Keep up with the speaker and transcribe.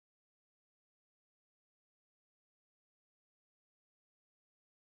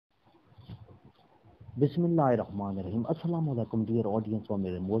बिस्मिल्लाहिर्रहमानिर्रहीम। अस्सलाम वालेकुम डियर ऑडियंस और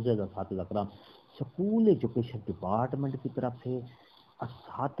मेरे मोअज़्ज़ज़ असातिज़ा कराम। स्कूल एजुकेशन डिपार्टमेंट की तरफ से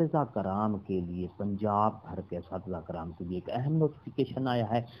असातिज़ा कराम के लिए, पंजाब भर के असातिज़ा कराम के लिए एक अहम नोटिफिकेशन आया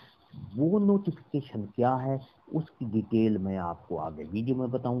है। वो नोटिफिकेशन क्या है उसकी डिटेल मैं आपको आगे वीडियो में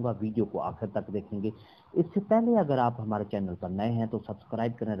बताऊंगा। वीडियो को आखिर तक देखेंगे। इससे पहले अगर आप हमारे चैनल पर नए हैं तो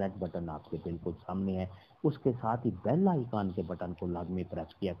सब्सक्राइब करें, रेड बटन आपके बिल्कुल सामने है। उसके साथ ही बेल आइकन के बटन को लाजमी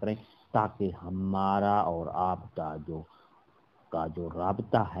प्रेस किया करें ताकि हमारा और आपका जो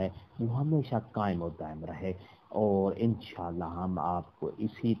राबता है वो हमेशा कायम और दायम रहे, और इंशाल्लाह हम आपको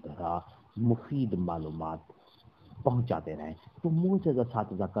इसी तरह मुफीद मालूमात पहुंचाते रहें। तो मुझे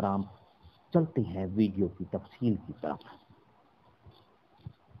असातिज़ा कराम चलते हैं वीडियो की तफसील की तरफ।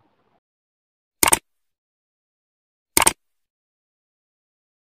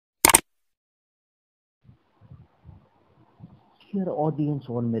 डियर ऑडियंस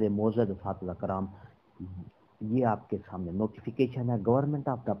और मेरे मोअज़्ज़ज़ असातिज़ा कराम, ये आपके सामने नोटिफिकेशन है। Government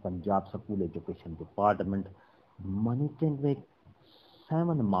of the Punjab school education department, monitoring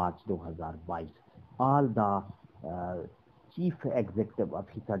 7 March 2022। All the chief executive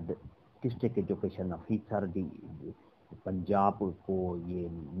officer, district education officer Punjab को ये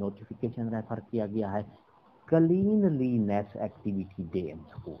नोटिफिकेशन रेफर किया गया है। Cleanliness activity day in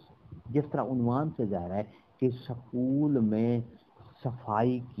school. जिस तरह उन्वान से ज़ाहिर है कि स्कूल में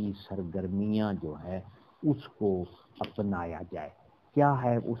सफाई की सरगर्मियां जो है उसको अपनाया जाए। क्या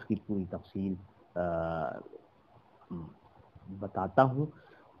है उसकी पूरी तफसील बताता हूँ।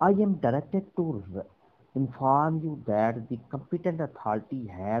 I am directed to inform you that the competent authority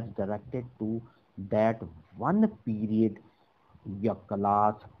has directed to that one period your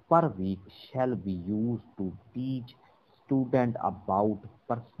class per week shall be used to teach student about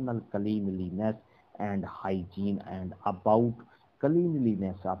personal cleanliness and hygiene and about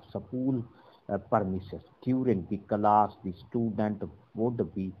cleanliness of school premises. During the class, the student would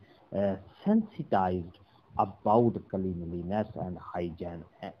be sensitized about cleanliness and hygiene,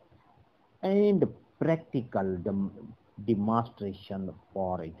 and practical demonstration for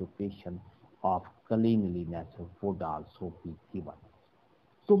education of cleanliness would also be given.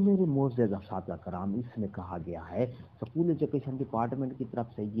 तो मेरे मोअज़्ज़ज़ असातिज़ा कराम, इसमें कहा गया है school education department की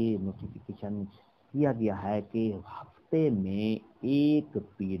तरफ से ये नोटिफिकेशन किया गया है कि हफ्ते में एक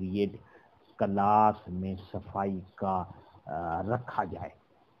पीरियड क्लास में सफाई का रखा जाए।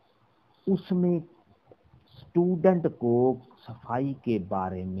 उसमें स्टूडेंट को सफाई के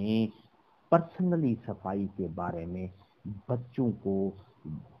बारे में, पर्सनली सफाई के बारे में बच्चों को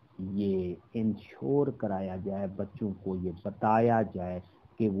ये इंश्योर कराया जाए, बच्चों को ये बताया जाए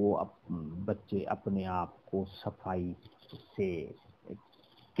कि वो बच्चे अपने आप को सफाई से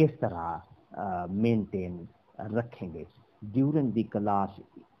किस तरह मेंटेन रखेंगे। ड्यूरिंग द क्लास,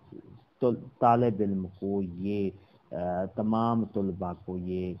 तो तालिब इल्म को ये तमाम तलबा को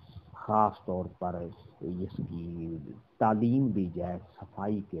ये ख़ास तौर पर इसकी तालीम दी जाए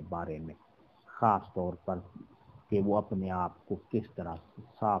सफाई के बारे में, ख़ास तौर पर कि वो अपने आप को किस तरह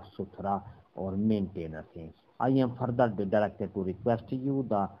साफ सुथरा और मेंटेन रखें। I am further directed to request you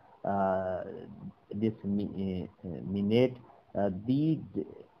the disseminate the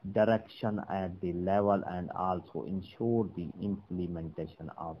direction at the level and also ensure the implementation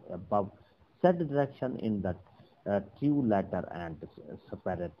of above said direction in the true letter and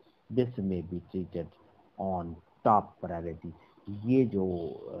spirit. This may be treated on top priority. ये जो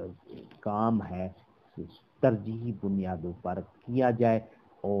काम है तरजीही बुनियादों पर किया जाए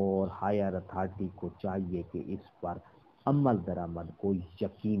और higher authority को चाहिए कि इस पर अमल दरामद को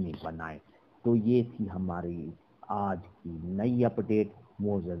यकीनी बनाए। तो ये थी हमारी आज की नई अपडेट।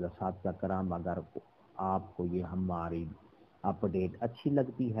 मोअज़्ज़ज़ असातिज़ा कराम, अगर आपको ये हमारी अपडेट अच्छी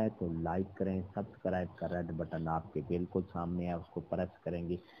लगती है तो लाइक करें, सब्सक्राइब का रेड बटन आपके बिल्कुल सामने है, उसको प्रेस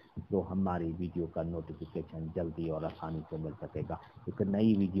करेंगे तो हमारी वीडियो का नोटिफिकेशन जल्दी और आसानी से मिल सकेगा। एक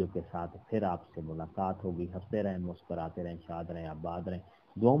नई वीडियो के साथ फिर आपसे मुलाकात होगी। हंसते रहें, मुस्कुराते रहें, शाद रहें, आबाद रहें,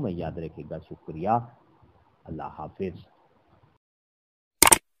 दुआओं में याद रखिएगा। शुक्रिया। अल्लाह हाफिज़।